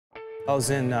I was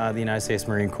in the United States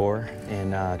Marine Corps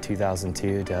in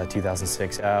 2002 to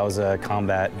 2006. I was a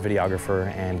combat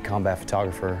videographer and combat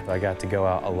photographer. I got to go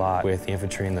out a lot with the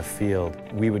infantry in the field.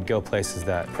 We would go places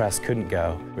that press couldn't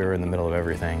go. We were in the middle of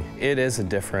everything. It is a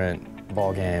different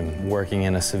ball game working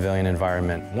in a civilian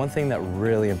environment. One thing that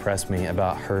really impressed me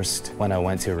about Hearst when I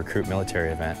went to a recruit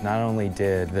military event, not only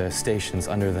did the stations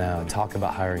under them talk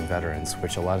about hiring veterans,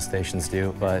 which a lot of stations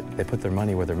do, but they put their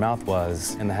money where their mouth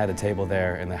was, and they had a table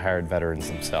there and they hired veterans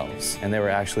themselves. And they were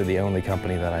actually the only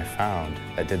company that I found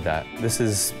that did that. This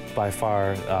is by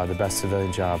far the best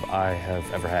civilian job I have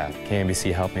ever had.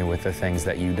 KMBC helped me with the things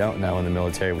that you don't know in the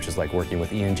military, which is like working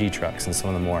with ENG trucks and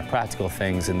some of the more practical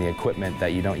things and the equipment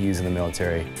that you don't use in the military.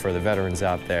 For the veterans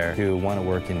out there who want to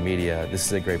work in media, this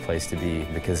is a great place to be,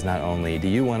 because not only do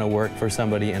you want to work for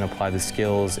somebody and apply the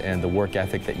skills and the work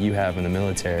ethic that you have in the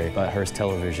military, but Hearst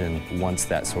Television wants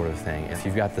that sort of thing. If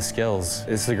you've got the skills,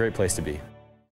 this is a great place to be.